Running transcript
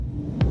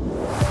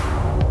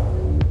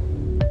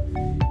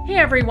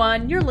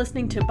everyone, you're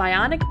listening to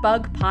Bionic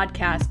Bug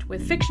Podcast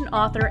with fiction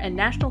author and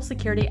national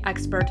security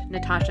expert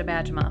Natasha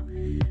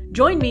Bajema.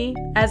 Join me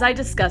as I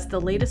discuss the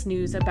latest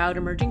news about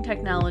emerging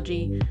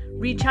technology,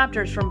 read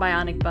chapters from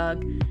Bionic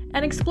Bug,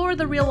 and explore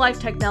the real-life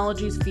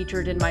technologies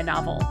featured in my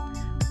novel.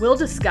 We'll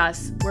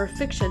discuss where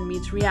fiction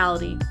meets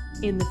reality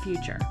in the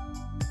future.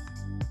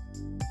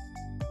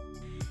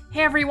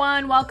 Hey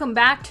everyone, welcome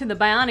back to the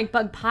Bionic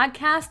Bug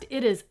Podcast.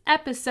 It is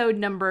episode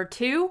number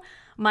 2.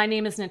 My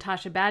name is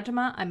Natasha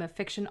Bajema. I'm a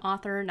fiction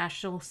author,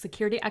 national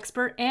security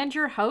expert, and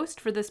your host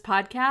for this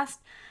podcast.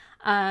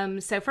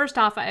 So first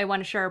off, I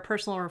want to share a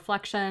personal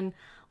reflection.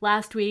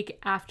 Last week,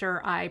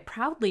 after I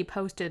proudly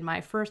posted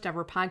my first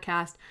ever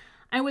podcast,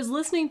 I was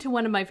listening to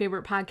one of my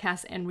favorite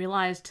podcasts and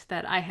realized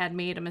that I had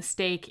made a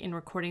mistake in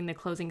recording the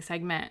closing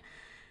segment.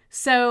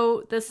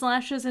 So the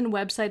slashes in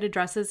website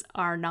addresses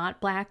are not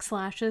black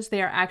slashes.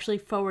 They are actually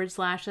forward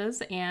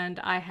slashes. And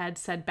I had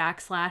said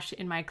backslash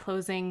in my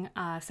closing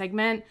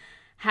segment,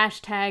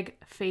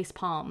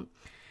 #facepalm.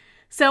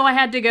 So I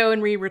had to go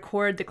and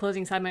re-record the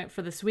closing segment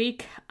for this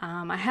week.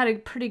 I had a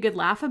pretty good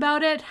laugh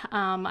about it.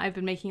 I've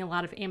been making a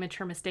lot of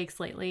amateur mistakes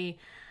lately.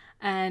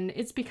 And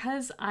it's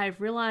because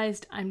I've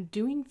realized I'm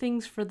doing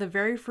things for the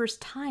very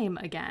first time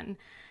again.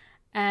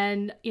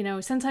 And,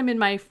 since I'm in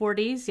my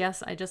 40s,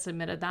 yes, I just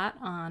admitted that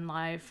on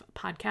live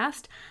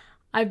podcast,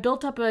 I've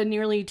built up a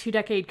nearly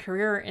 2-decade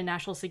career in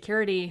national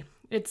security.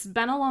 It's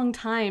been a long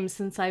time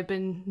since I've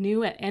been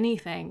new at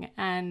anything,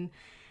 and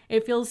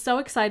it feels so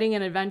exciting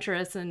and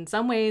adventurous. In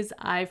some ways,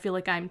 I feel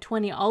like I'm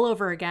 20 all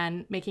over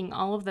again, making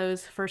all of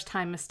those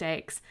first-time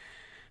mistakes.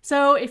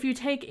 So if you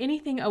take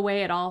anything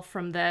away at all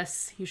from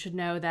this, you should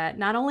know that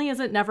not only is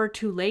it never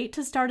too late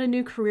to start a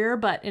new career,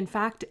 but in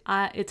fact,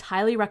 it's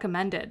highly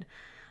recommended.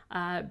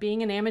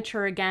 Being an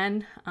amateur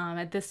again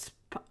at this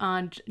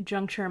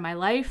juncture in my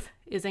life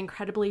is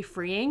incredibly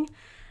freeing,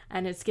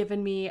 and it's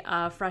given me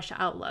a fresh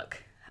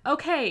outlook.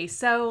 Okay,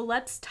 so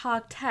let's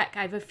talk tech.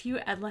 I have a few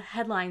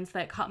headlines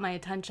that caught my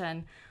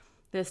attention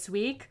this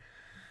week.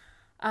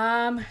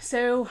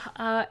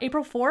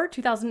 April 4,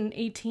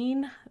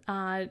 2018,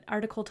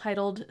 article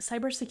titled,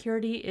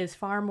 "Cybersecurity is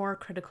far more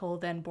critical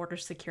than border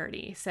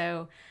security."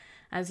 So,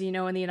 as you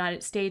know, in the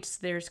United States,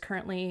 there's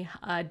currently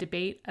a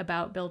debate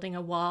about building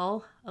a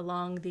wall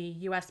along the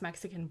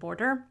U.S.-Mexican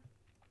border.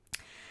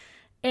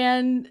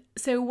 And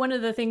so one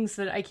of the things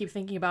that I keep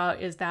thinking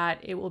about is that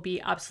it will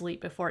be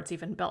obsolete before it's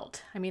even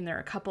built. I mean, there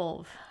are a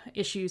couple of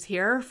issues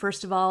here.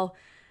 First of all,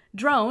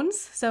 drones.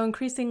 So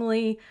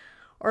increasingly,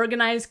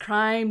 organized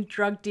crime,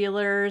 drug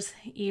dealers,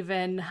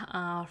 even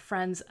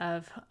friends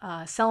of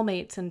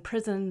cellmates in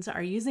prisons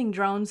are using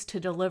drones to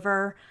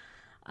deliver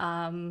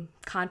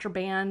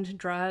contraband,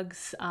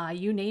 drugs,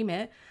 you name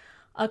it,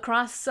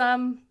 across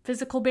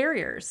physical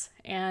barriers.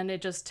 And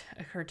it just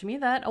occurred to me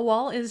that a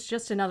wall is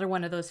just another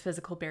one of those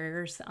physical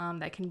barriers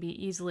that can be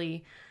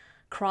easily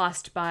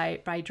crossed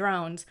by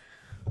drones.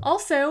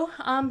 Also,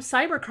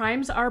 cyber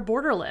crimes are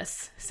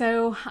borderless.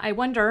 So I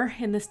wonder,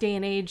 in this day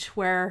and age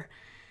where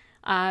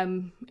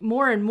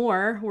more and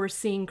more we're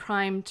seeing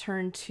crime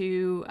turn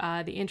to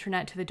the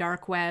internet, to the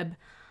dark web,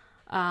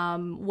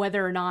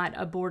 whether or not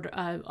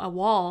a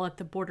wall at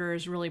the border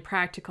is really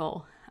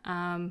practical.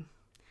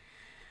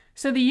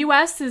 So the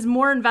U.S. is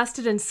more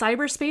invested in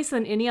cyberspace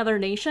than any other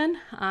nation.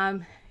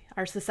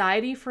 Our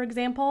society, for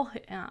example,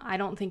 I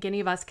don't think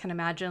any of us can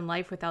imagine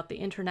life without the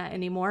internet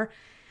anymore.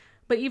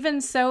 But even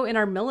so in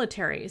our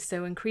military.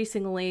 So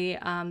increasingly,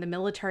 the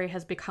military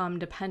has become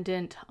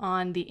dependent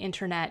on the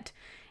internet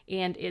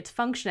and its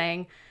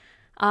functioning.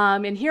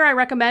 And here I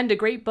recommend a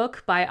great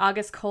book by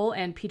August Cole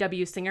and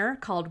P.W. Singer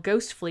called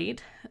Ghost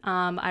Fleet.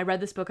 I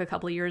read this book a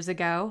couple of years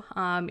ago.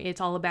 It's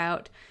all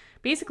about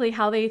basically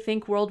how they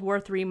think World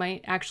War III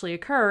might actually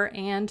occur.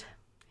 And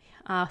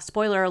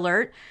spoiler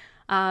alert,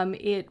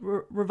 it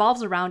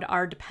revolves around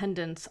our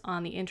dependence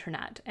on the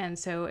internet. And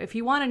so if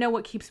you want to know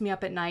what keeps me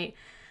up at night,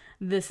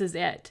 this is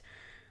it.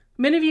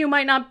 Many of you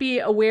might not be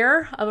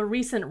aware of a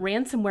recent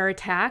ransomware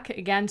attack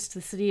against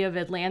the city of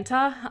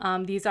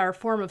Atlanta. These are a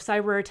form of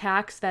cyber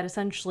attacks that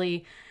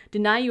essentially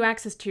deny you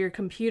access to your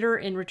computer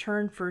in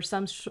return for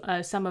some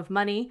sum of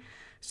money.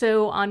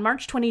 So on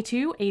March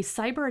 22, a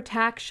cyber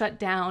attack shut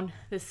down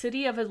the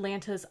city of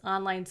Atlanta's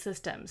online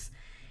systems.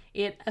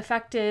 It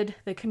affected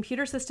the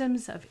computer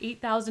systems of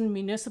 8,000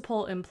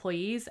 municipal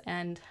employees,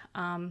 and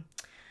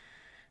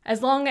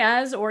as long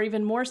as, or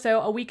even more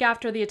so, a week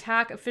after the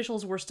attack,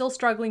 officials were still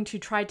struggling to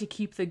try to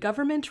keep the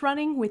government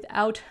running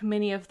without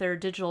many of their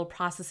digital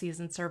processes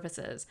and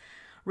services.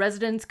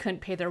 Residents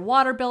couldn't pay their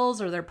water bills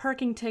or their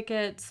parking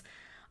tickets.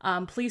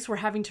 Police were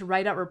having to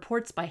write out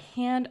reports by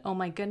hand. Oh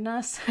my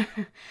goodness.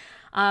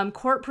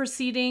 Court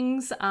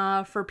proceedings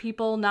for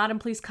people not in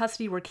police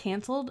custody were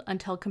canceled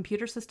until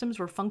computer systems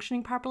were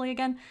functioning properly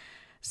again.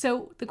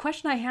 So the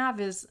question I have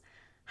is,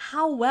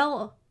 how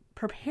well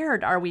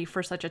prepared are we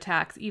for such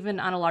attacks, even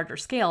on a larger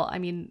scale? I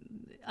mean,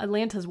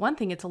 Atlanta's one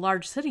thing, it's a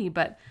large city,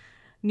 but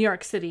New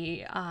York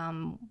City,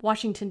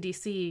 Washington,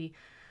 D.C.,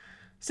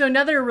 So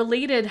another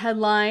related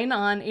headline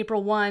on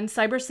April 1,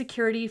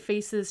 cybersecurity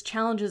faces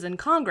challenges in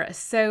Congress.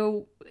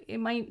 So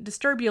it might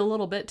disturb you a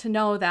little bit to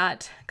know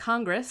that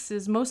Congress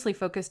is mostly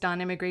focused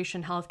on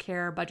immigration,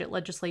 healthcare, budget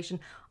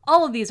legislation.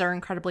 All of these are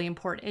incredibly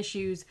important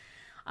issues.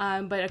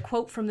 But a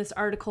quote from this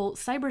article,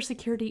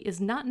 cybersecurity is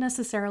not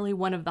necessarily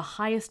one of the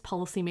highest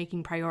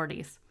policymaking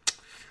priorities.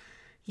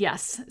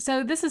 Yes,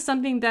 so this is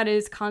something that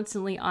is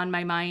constantly on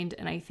my mind,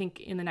 and I think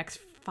in the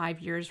next 5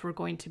 years we're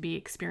going to be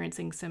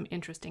experiencing some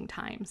interesting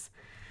times.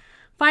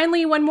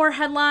 Finally, one more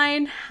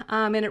headline,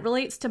 and it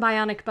relates to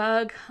Bionic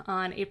Bug.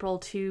 On April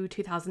 2,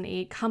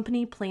 2008,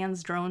 company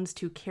plans drones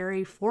to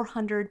carry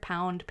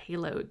 400-pound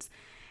payloads.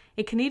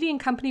 A Canadian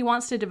company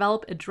wants to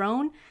develop a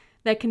drone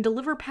that can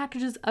deliver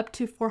packages up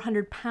to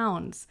 400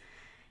 pounds.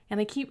 And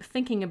I keep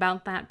thinking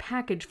about that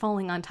package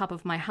falling on top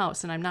of my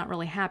house, and I'm not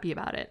really happy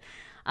about it.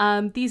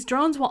 These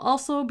drones will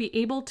also be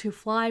able to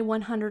fly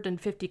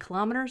 150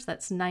 kilometers,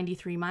 that's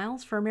 93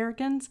 miles for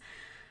Americans.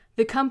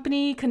 The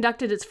company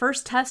conducted its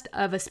first test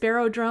of a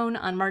Sparrow drone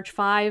on March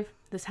 5.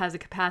 This has a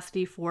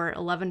capacity for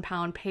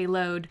 11-pound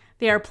payload.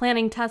 They are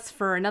planning tests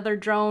for another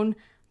drone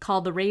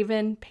called the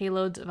Raven,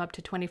 payloads of up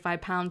to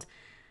 25 pounds.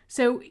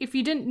 So if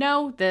you didn't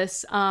know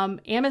this,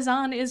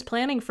 Amazon is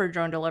planning for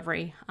drone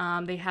delivery.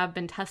 They have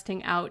been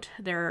testing out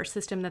their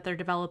system that they're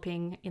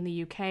developing in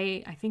the UK.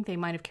 I think they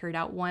might have carried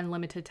out one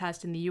limited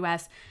test in the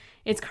US.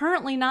 It's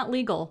currently not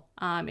legal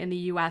in the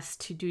US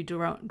to do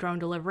drone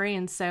delivery.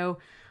 And so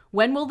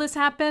when will this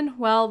happen?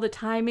 Well, the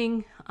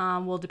timing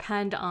will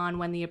depend on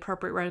when the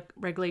appropriate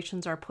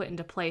regulations are put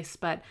into place.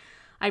 But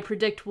I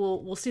predict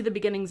we'll see the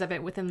beginnings of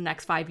it within the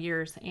next 5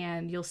 years,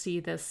 and you'll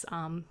see this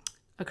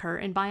occur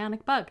in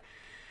Bionic Bug.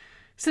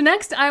 So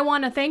next, I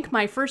want to thank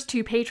my first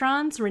two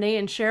patrons, Renee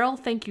and Cheryl.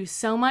 Thank you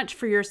so much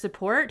for your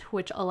support,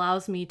 which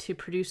allows me to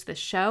produce this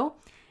show.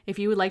 If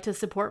you would like to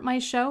support my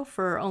show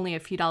for only a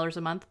few dollars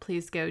a month,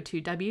 please go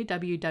to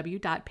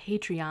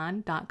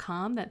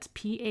www.patreon.com. That's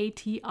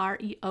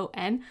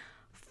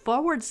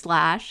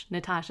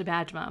Patreon.com/Natasha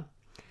Bajma.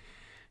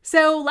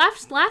 So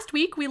last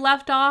week, we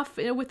left off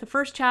with the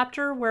first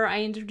chapter where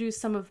I introduced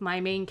some of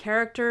my main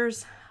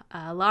characters,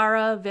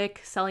 Lara,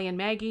 Vic, Sully, and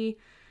Maggie.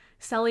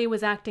 Sully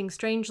was acting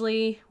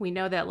strangely. We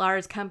know that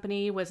Lara's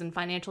company was in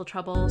financial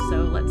trouble, so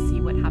let's see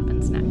what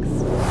happens next.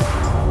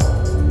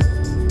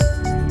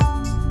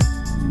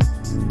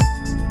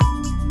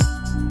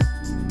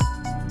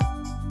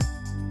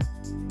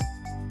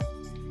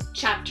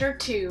 Chapter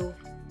 2,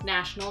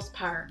 Nationals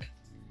Park.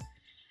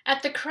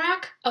 At the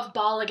crack of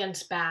ball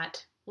against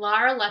bat,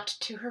 Lara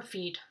leapt to her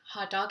feet,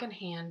 hot dog in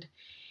hand,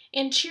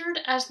 and cheered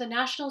as the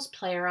Nationals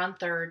player on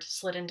third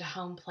slid into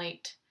home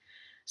plate.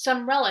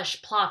 Some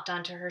relish plopped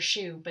onto her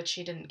shoe, but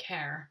she didn't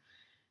care.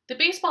 The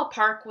baseball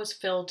park was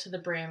filled to the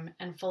brim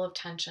and full of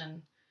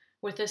tension.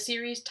 With the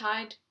series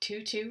tied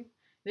 2-2,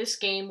 this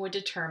game would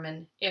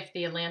determine if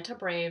the Atlanta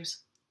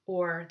Braves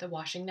or the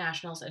Washington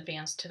Nationals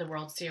advanced to the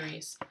World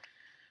Series.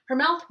 Her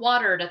mouth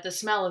watered at the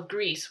smell of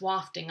grease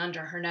wafting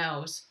under her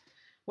nose.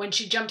 When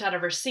she jumped out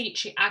of her seat,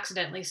 she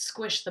accidentally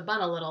squished the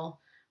bun a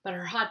little, but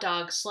her hot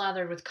dog,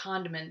 slathered with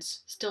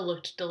condiments, still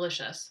looked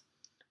delicious.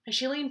 As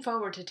she leaned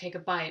forward to take a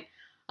bite,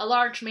 a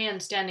large man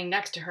standing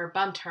next to her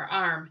bumped her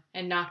arm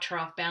and knocked her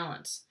off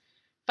balance.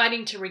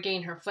 Fighting to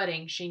regain her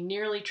footing, she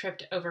nearly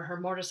tripped over her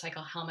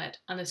motorcycle helmet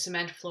on the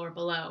cement floor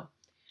below.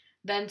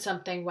 Then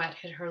something wet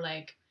hit her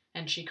leg,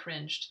 and she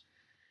cringed.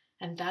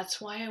 And that's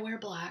why I wear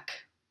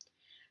black.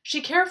 She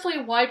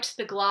carefully wiped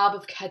the glob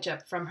of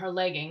ketchup from her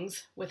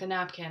leggings with a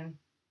napkin.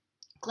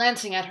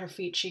 Glancing at her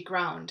feet, she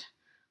groaned.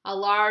 A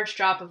large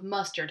drop of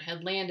mustard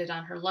had landed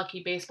on her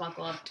lucky baseball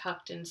glove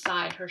tucked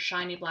inside her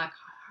shiny black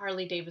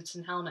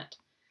Harley-Davidson helmet.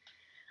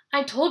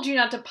 I told you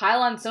not to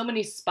pile on so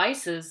many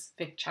spices,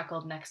 Vic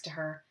chuckled next to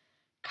her.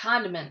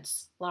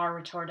 Condiments, Lara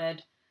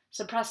retorted.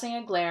 Suppressing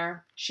a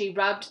glare, she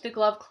rubbed the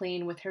glove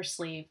clean with her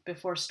sleeve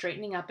before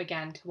straightening up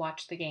again to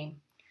watch the game.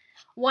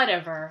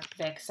 Whatever,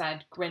 Vic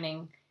said,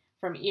 grinning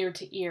from ear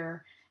to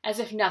ear, as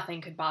if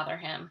nothing could bother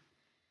him.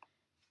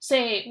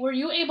 Say, were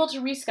you able to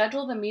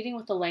reschedule the meeting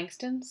with the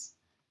Langstons?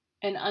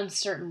 An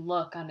uncertain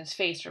look on his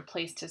face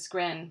replaced his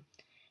grin.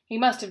 He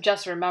must have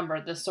just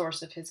remembered the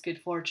source of his good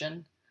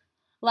fortune.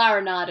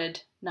 Lara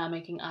nodded, not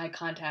making eye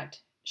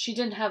contact. She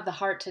didn't have the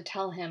heart to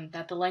tell him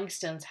that the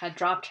Langstons had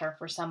dropped her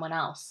for someone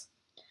else.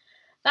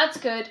 That's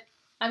good.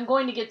 I'm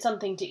going to get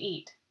something to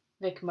eat.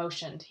 Vic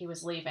motioned he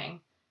was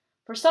leaving.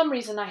 For some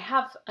reason, I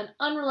have an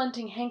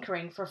unrelenting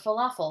hankering for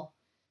falafel.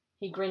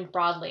 He grinned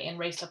broadly and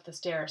raced up the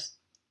stairs.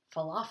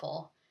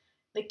 Falafel?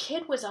 The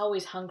kid was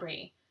always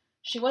hungry.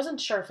 She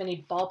wasn't sure if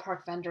any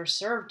ballpark vendor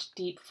served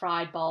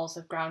deep-fried balls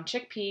of ground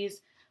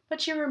chickpeas,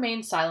 but she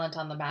remained silent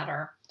on the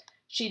matter.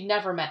 She'd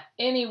never met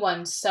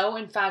anyone so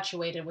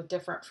infatuated with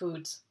different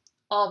foods.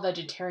 All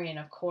vegetarian,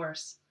 of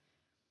course.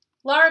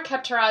 Lara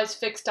kept her eyes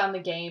fixed on the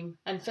game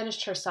and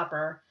finished her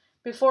supper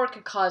before it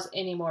could cause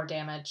any more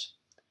damage.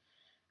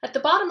 At the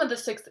bottom of the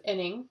sixth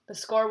inning, the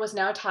score was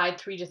now tied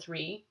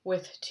 3-3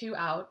 with 2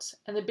 outs,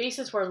 and the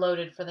bases were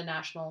loaded for the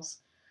Nationals.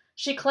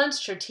 She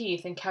clenched her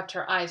teeth and kept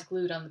her eyes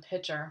glued on the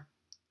pitcher.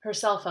 Her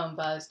cell phone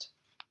buzzed.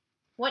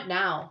 What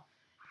now?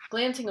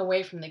 Glancing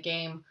away from the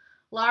game,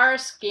 Lara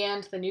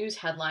scanned the news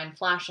headline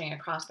flashing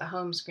across the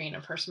home screen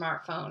of her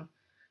smartphone.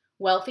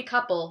 Wealthy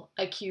couple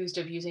accused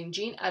of using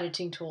gene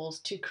editing tools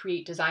to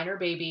create designer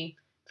baby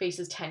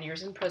faces 10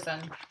 years in prison.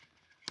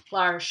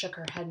 Lara shook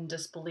her head in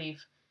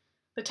disbelief.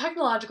 The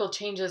technological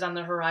changes on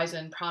the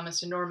horizon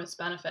promised enormous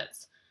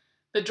benefits.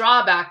 The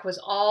drawback was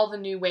all the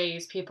new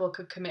ways people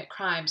could commit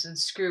crimes and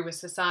screw with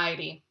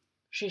society.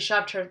 She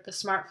shoved the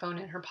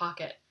smartphone in her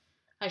pocket.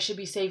 I should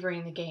be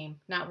savoring the game,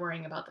 not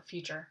worrying about the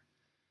future.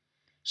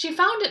 She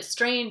found it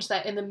strange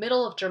that in the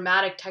middle of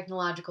dramatic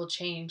technological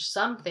change,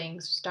 some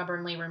things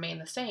stubbornly remain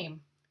the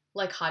same,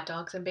 like hot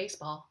dogs and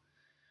baseball.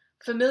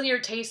 Familiar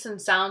tastes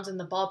and sounds in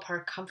the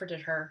ballpark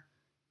comforted her,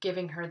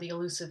 giving her the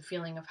elusive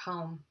feeling of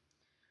home.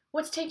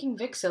 What's taking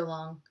Vic so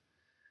long?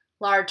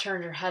 Lara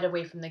turned her head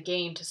away from the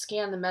game to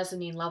scan the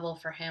mezzanine level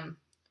for him.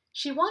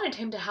 She wanted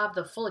him to have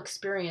the full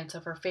experience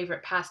of her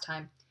favorite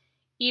pastime,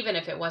 even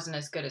if it wasn't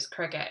as good as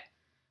cricket.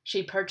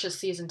 She purchased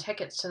season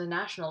tickets to the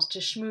Nationals to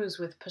schmooze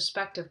with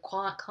prospective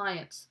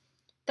clients.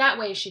 That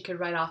way she could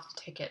write off the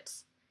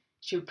tickets.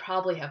 She would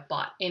probably have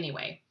bought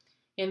anyway.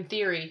 In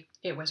theory,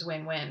 it was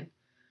win-win.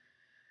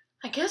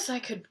 I guess I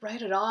could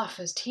write it off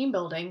as team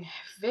building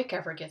if Vic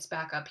ever gets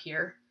back up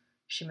here.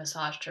 She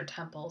massaged her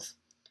temples.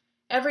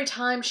 Every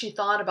time she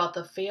thought about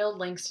the failed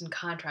Langston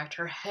contract,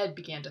 her head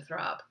began to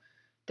throb.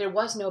 There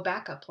was no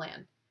backup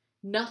plan.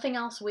 Nothing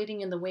else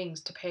waiting in the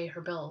wings to pay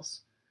her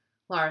bills.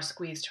 Lara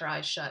squeezed her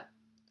eyes shut.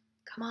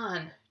 Come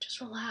on, just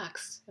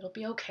relax. It'll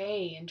be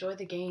okay. Enjoy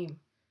the game.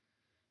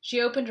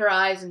 She opened her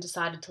eyes and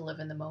decided to live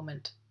in the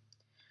moment.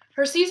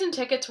 Her season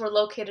tickets were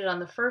located on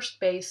the first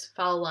base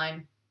foul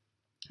line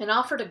and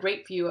offered a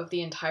great view of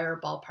the entire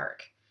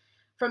ballpark.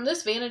 From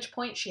this vantage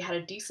point, she had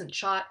a decent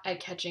shot at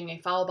catching a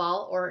foul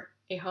ball or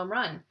a home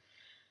run.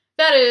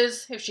 That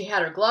is, if she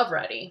had her glove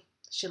ready.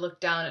 She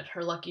looked down at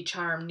her lucky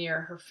charm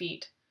near her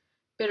feet.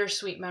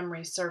 Bittersweet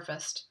memories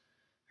surfaced.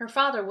 Her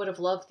father would have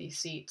loved these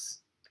seats.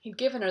 He'd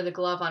given her the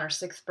glove on her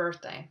 6th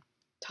birthday,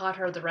 taught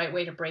her the right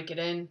way to break it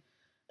in,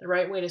 the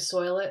right way to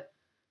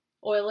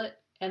oil it,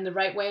 and the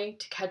right way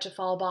to catch a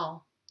foul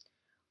ball.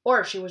 Or,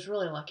 if she was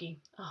really lucky,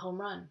 a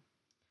home run.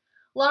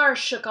 Lara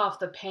shook off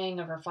the pang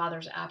of her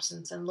father's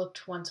absence and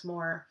looked once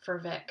more for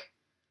Vic.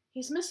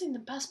 He's missing the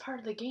best part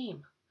of the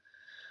game.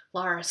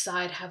 Lara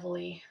sighed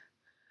heavily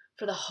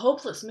for the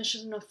hopeless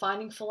mission of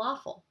finding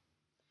falafel.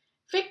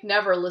 Vic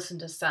never listened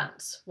to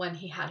sense when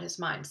he had his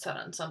mind set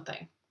on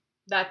something.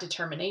 That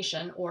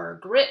determination, or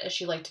grit as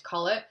she liked to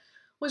call it,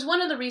 was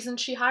one of the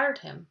reasons she hired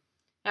him.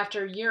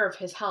 After a year of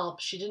his help,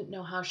 she didn't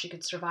know how she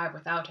could survive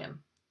without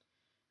him.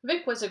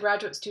 Vic was a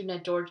graduate student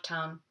at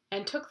Georgetown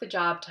and took the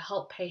job to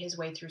help pay his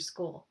way through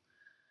school.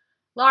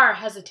 Lara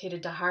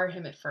hesitated to hire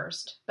him at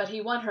first, but he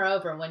won her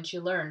over when she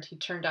learned he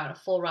turned down a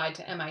full ride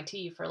to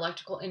MIT for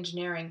electrical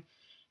engineering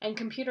and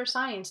computer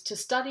science to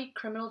study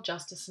criminal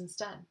justice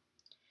instead.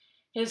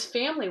 His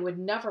family would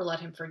never let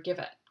him forget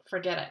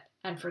it,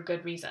 and for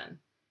good reason.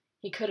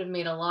 He could have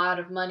made a lot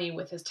of money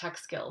with his tech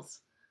skills.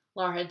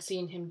 Lara had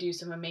seen him do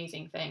some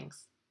amazing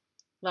things.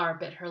 Lara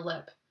bit her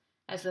lip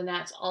as the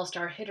Nats'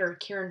 all-star hitter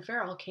Kieran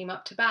Farrell came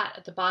up to bat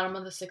at the bottom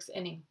of the 6th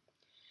inning.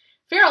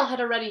 Farrell had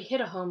already hit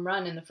a home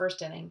run in the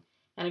 1st inning,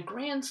 and a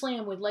grand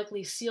slam would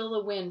likely seal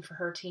the win for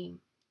her team.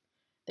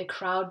 The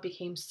crowd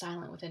became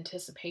silent with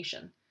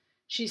anticipation.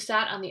 She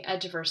sat on the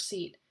edge of her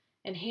seat,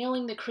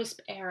 inhaling the crisp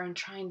air and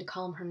trying to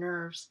calm her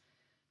nerves.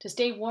 To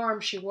stay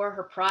warm, she wore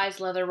her prized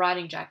leather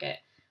riding jacket,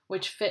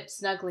 which fit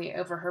snugly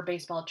over her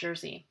baseball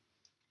jersey.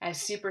 As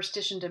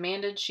superstition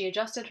demanded, she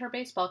adjusted her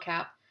baseball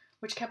cap,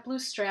 which kept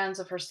loose strands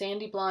of her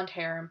sandy blonde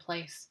hair in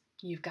place.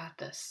 You've got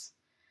this.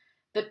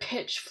 The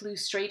pitch flew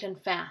straight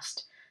and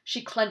fast.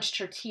 She clenched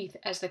her teeth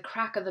as the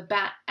crack of the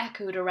bat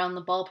echoed around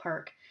the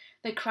ballpark.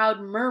 The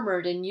crowd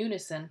murmured in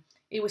unison.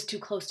 It was too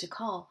close to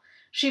call.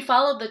 She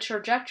followed the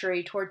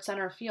trajectory toward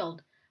center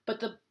field,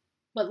 but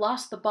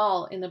lost the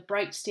ball in the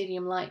bright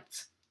stadium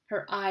lights.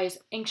 Her eyes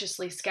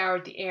anxiously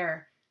scoured the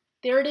air.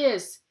 There it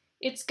is.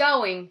 It's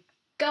going,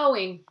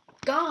 gone.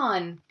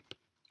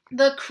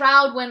 The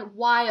crowd went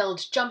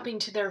wild, jumping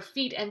to their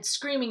feet and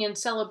screaming in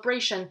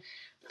celebration.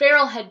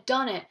 Farrell had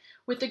done it.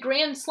 With the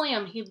grand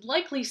slam, he'd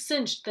likely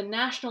cinched the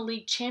National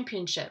League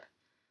championship.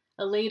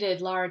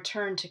 Elated, Lara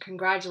turned to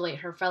congratulate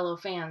her fellow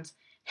fans,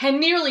 and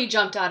nearly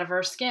jumped out of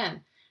her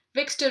skin.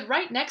 Vic stood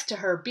right next to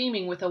her,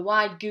 beaming with a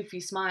wide, goofy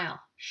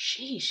smile.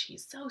 Sheesh,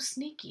 he's so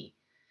sneaky.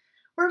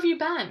 Where have you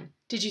been?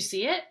 Did you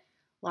see it?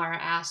 Lara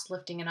asked,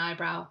 lifting an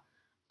eyebrow.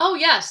 Oh,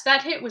 yes,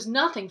 that hit was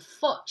nothing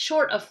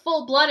short of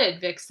full-blooded,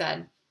 Vic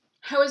said.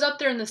 I was up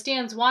there in the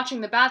stands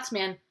watching the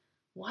batsman.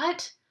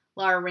 What?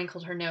 Lara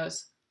wrinkled her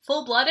nose.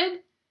 Full-blooded?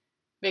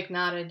 Vic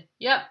nodded.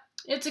 Yep,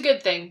 it's a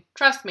good thing.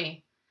 Trust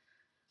me.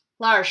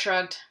 Lara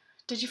shrugged.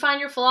 Did you find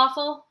your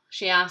falafel?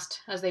 She asked,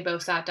 as they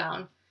both sat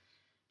down.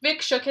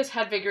 Vic shook his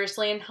head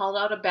vigorously and held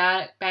out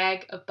a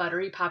bag of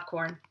buttery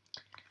popcorn.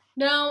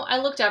 No, I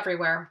looked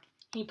everywhere.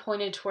 He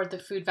pointed toward the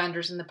food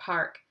vendors in the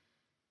park.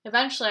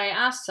 Eventually I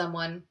asked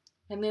someone,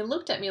 and they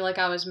looked at me like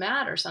I was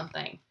mad or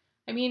something.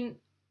 I mean,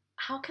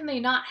 How can they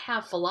not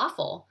have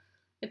falafel?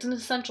 It's an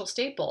essential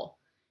staple.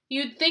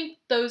 You'd think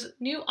those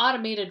new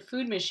automated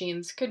food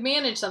machines could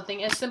manage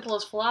something as simple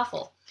as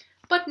falafel.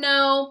 But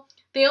no,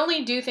 they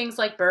only do things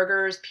like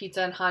burgers,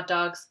 pizza, and hot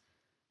dogs.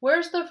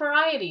 Where's the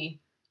variety?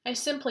 I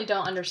simply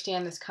don't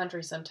understand this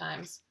country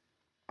sometimes.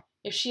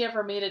 If she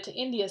ever made it to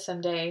India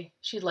someday,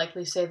 she'd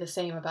likely say the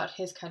same about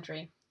his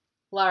country.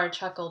 Lara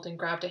chuckled and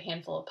grabbed a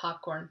handful of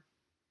popcorn.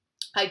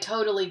 I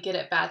totally get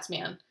it,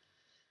 Batsman.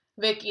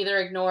 Vic either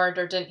ignored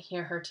or didn't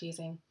hear her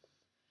teasing.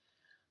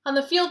 On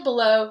the field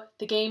below,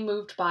 the game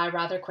moved by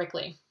rather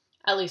quickly,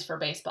 at least for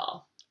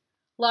baseball.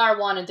 Lara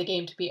wanted the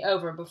game to be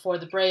over before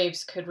the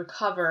Braves could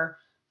recover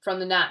from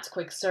the Nats'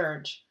 quick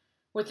surge.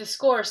 With the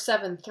score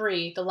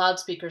 7-3, the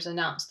loudspeakers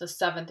announced the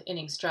 7th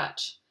inning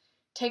stretch.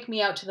 "Take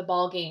Me Out to the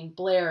Ball Game"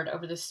 blared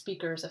over the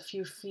speakers a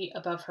few feet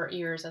above her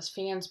ears as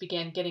fans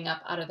began getting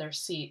up out of their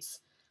seats.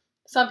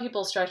 Some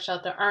people stretched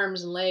out their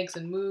arms and legs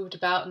and moved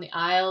about in the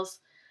aisles.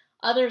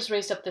 Others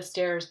raced up the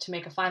stairs to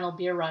make a final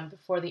beer run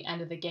before the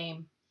end of the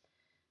game.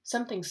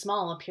 Something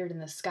small appeared in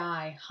the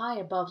sky, high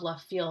above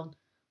left field.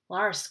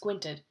 Lara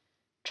squinted,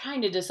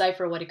 trying to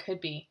decipher what it could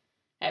be.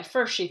 At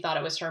first she thought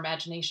it was her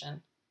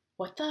imagination.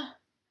 What the?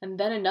 And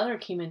then another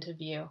came into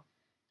view.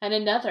 And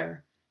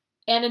another.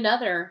 And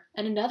another.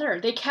 And another.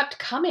 They kept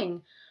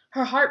coming.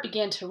 Her heart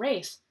began to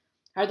race.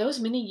 Are those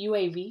mini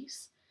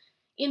UAVs?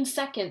 In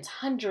seconds,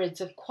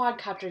 hundreds of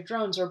quadcopter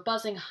drones were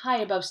buzzing high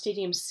above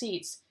stadium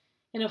seats.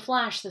 In a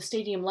flash, the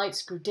stadium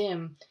lights grew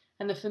dim,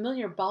 and the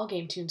familiar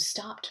ballgame tune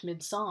stopped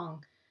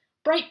mid-song.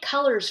 Bright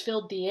colors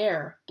filled the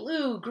air.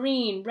 Blue,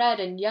 green, red,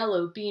 and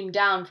yellow beamed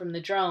down from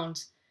the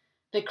drones.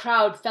 The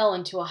crowd fell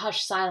into a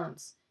hushed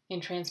silence,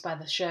 entranced by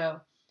the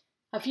show.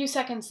 A few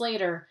seconds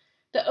later,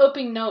 the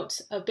opening notes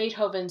of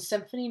Beethoven's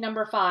Symphony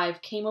No.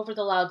 5 came over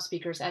the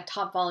loudspeakers at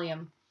top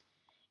volume.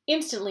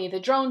 Instantly, the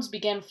drones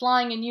began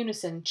flying in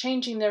unison,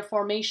 changing their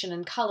formation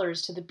and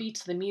colors to the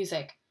beats of the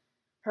music.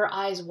 Her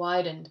eyes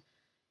widened.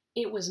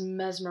 It was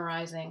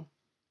mesmerizing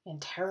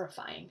and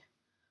terrifying.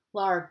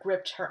 Lara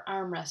gripped her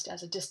armrest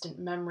as a distant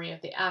memory of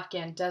the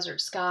Afghan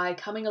desert sky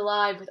coming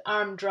alive with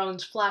armed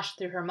drones flashed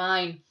through her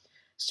mind.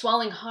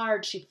 Swallowing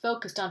hard, she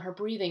focused on her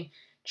breathing,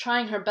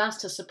 trying her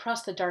best to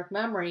suppress the dark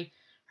memory.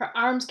 Her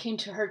arms came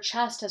to her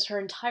chest as her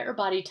entire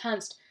body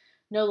tensed.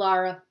 No,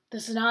 Lara,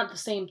 this is not the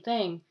same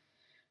thing.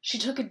 She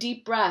took a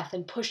deep breath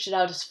and pushed it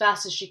out as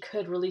fast as she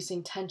could,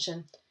 releasing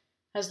tension.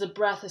 As the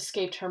breath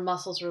escaped, her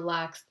muscles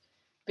relaxed.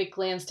 Vic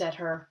glanced at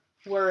her,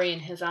 worry in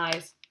his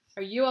eyes.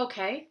 Are you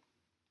okay?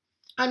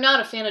 I'm not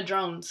a fan of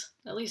drones,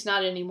 at least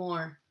not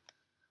anymore.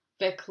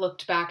 Vic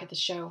looked back at the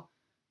show.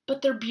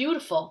 But they're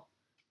beautiful.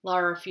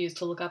 Lara refused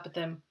to look up at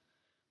them.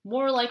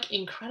 More like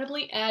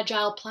incredibly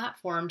agile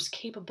platforms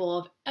capable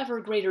of ever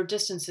greater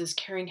distances,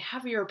 carrying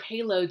heavier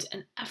payloads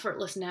and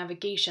effortless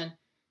navigation,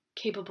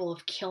 capable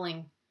of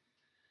killing.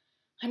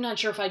 I'm not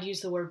sure if I'd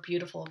use the word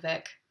beautiful,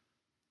 Vic.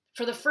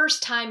 For the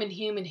first time in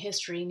human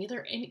history,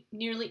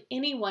 nearly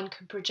anyone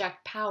could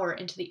project power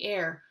into the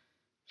air,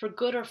 for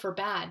good or for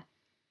bad.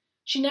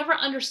 She never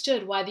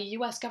understood why the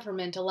U.S.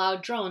 government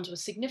allowed drones with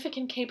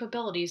significant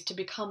capabilities to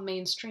become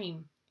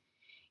mainstream.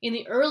 In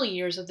the early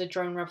years of the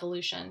drone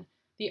revolution,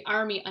 the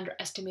Army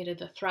underestimated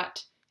the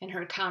threat, and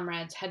her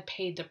comrades had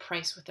paid the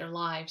price with their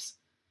lives.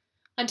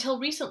 Until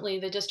recently,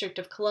 the District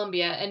of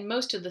Columbia and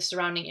most of the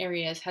surrounding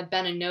areas had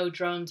been a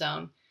no-drone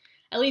zone,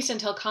 at least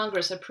until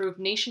Congress approved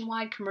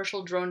nationwide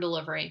commercial drone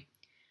delivery.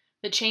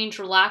 The change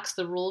relaxed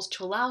the rules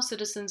to allow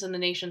citizens in the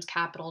nation's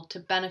capital to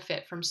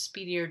benefit from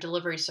speedier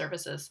delivery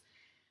services.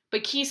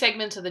 But key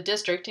segments of the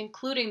district,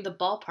 including the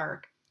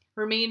ballpark,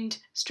 remained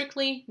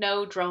strictly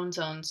no drone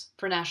zones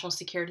for national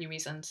security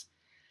reasons.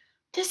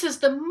 This is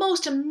the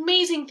most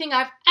amazing thing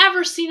I've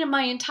ever seen in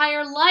my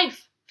entire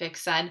life, Vic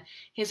said,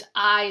 his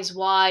eyes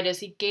wide as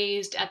he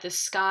gazed at the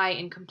sky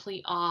in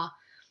complete awe.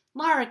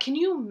 Lara, can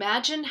you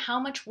imagine how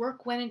much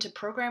work went into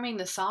programming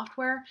the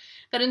software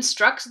that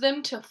instructs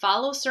them to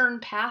follow certain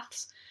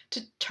paths,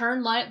 to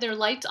turn their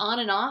lights on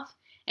and off,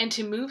 and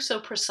to move so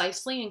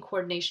precisely in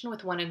coordination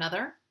with one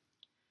another?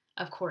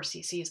 Of course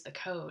he sees the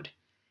code.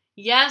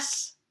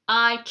 Yes,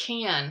 I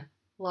can,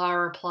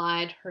 Lara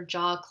replied, her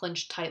jaw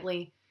clenched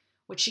tightly.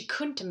 What she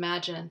couldn't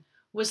imagine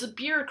was the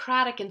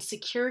bureaucratic and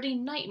security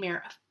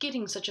nightmare of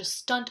getting such a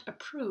stunt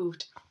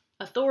approved.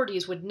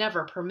 Authorities would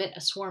never permit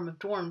a swarm of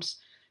drones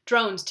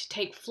to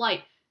take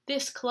flight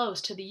this close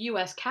to the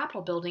U.S.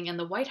 Capitol building and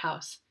the White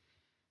House.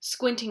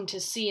 Squinting to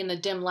see in the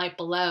dim light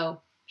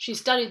below, she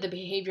studied the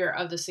behavior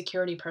of the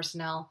security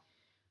personnel.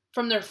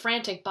 From their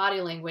frantic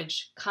body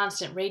language,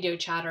 constant radio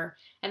chatter,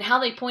 and how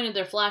they pointed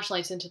their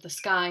flashlights into the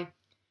sky,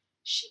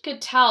 she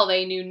could tell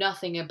they knew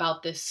nothing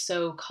about this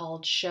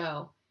so-called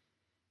show.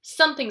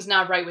 Something's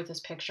not right with this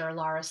picture,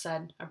 Lara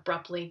said,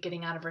 abruptly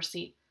getting out of her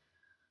seat.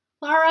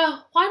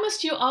 Lara, why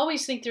must you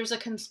always think there's a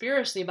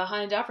conspiracy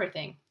behind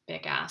everything?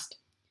 Vic asked.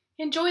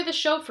 Enjoy the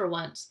show for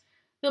once.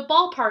 The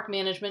ballpark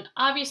management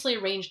obviously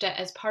arranged it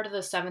as part of the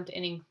 7th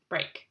inning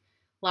break.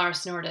 Lara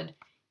snorted.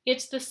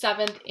 It's the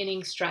 7th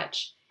inning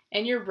stretch,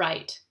 and you're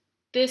right.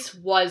 This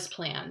was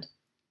planned,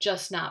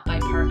 just not by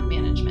park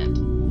management.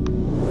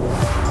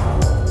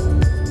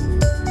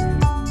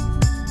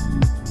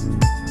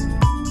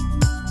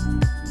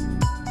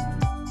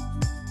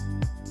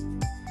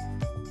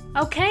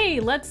 Okay,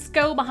 let's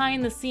go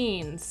behind the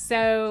scenes.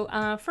 So,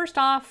 first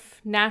off,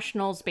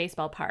 Nationals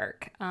Baseball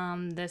Park.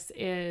 This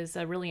is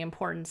a really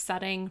important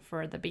setting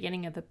for the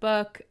beginning of the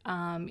book.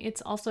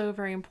 It's also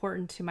very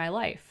important to my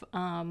life.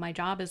 My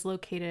job is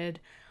located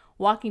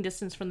walking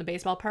distance from the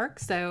baseball park,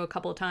 so a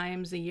couple of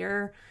times a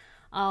year,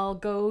 I'll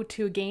go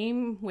to a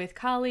game with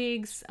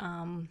colleagues,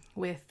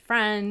 with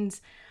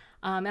friends,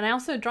 and I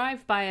also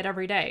drive by it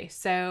every day.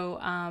 So,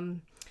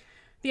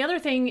 the other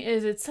thing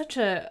is it's such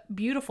a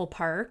beautiful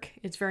park.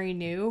 It's very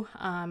new.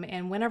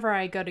 And whenever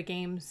I go to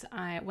games,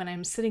 when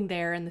I'm sitting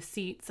there in the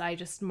seats, I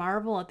just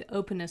marvel at the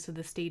openness of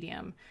the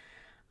stadium.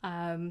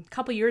 A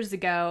couple years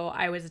ago,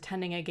 I was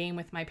attending a game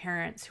with my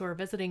parents who were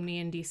visiting me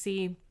in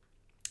DC,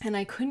 and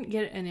I couldn't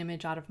get an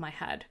image out of my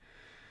head.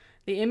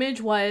 The image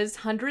was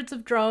hundreds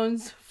of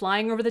drones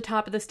flying over the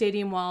top of the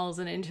stadium walls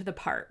and into the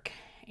park.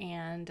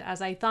 And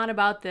as I thought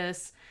about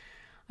this,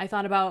 I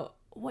thought about,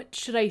 what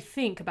should I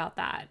think about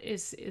that?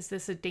 Is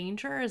this a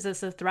danger? Is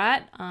this a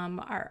threat?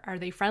 Are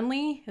they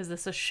friendly? Is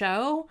this a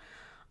show?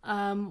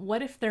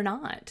 What if they're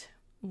not?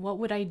 What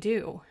would I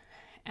do?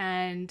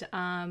 And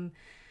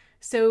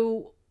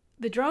so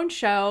the drone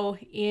show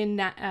in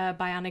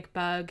Bionic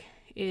Bug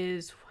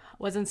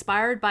was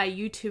inspired by a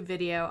YouTube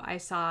video I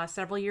saw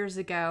several years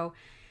ago.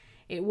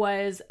 It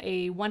was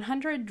a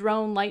 100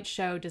 drone light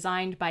show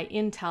designed by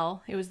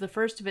Intel. It was the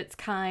first of its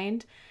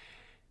kind.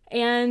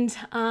 And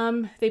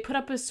they put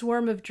up a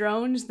swarm of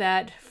drones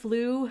that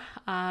flew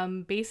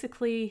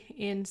basically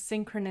in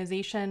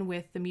synchronization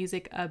with the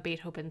music of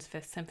Beethoven's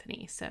Fifth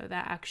Symphony. So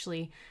that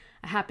actually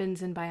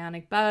happens in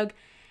Bionic Bug.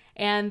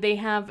 And they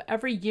have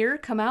every year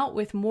come out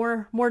with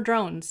more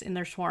drones in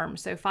their swarm.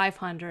 So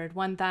 500,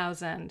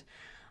 1,000.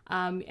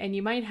 And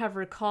you might have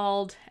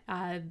recalled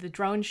the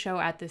drone show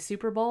at the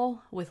Super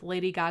Bowl with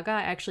Lady Gaga.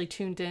 I actually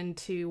tuned in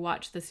to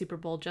watch the Super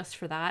Bowl just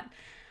for that.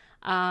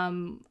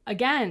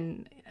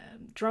 Again,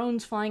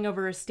 drones flying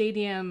over a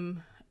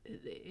stadium,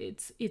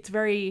 it's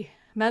very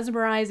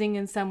mesmerizing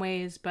in some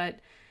ways, but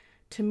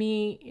to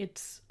me,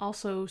 it's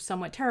also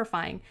somewhat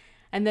terrifying.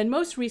 And then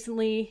most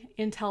recently,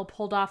 Intel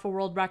pulled off a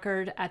world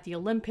record at the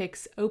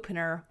Olympics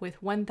opener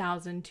with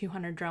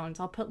 1,200 drones.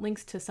 I'll put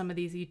links to some of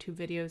these YouTube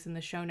videos in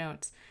the show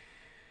notes.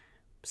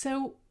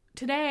 So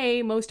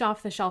today, most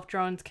off-the-shelf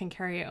drones can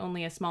carry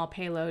only a small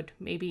payload,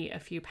 maybe a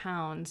few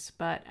pounds,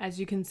 but as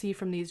you can see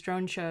from these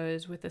drone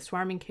shows with the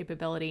swarming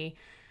capability,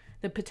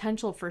 the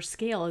potential for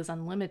scale is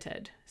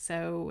unlimited.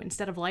 So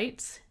instead of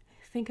lights,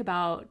 think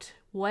about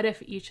what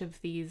if each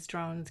of these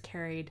drones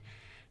carried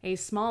a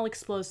small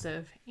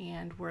explosive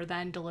and were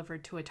then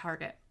delivered to a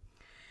target.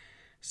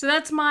 So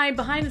that's my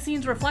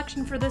behind-the-scenes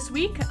reflection for this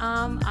week.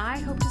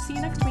 I hope to see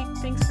you next week.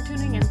 Thanks for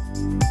tuning in.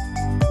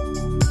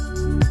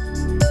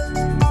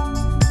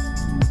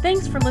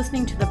 Thanks for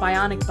listening to the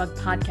Bionic Bug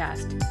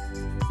podcast.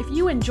 If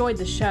you enjoyed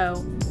the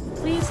show,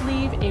 please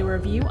leave a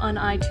review on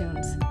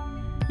iTunes.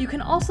 You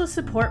can also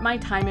support my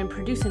time in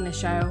producing the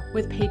show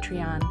with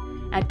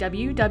Patreon at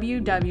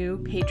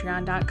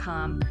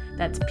www.patreon.com.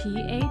 That's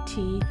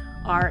Patreon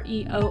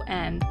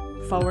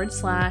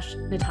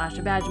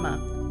 /Natasha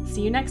Bajma.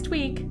 See you next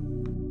week.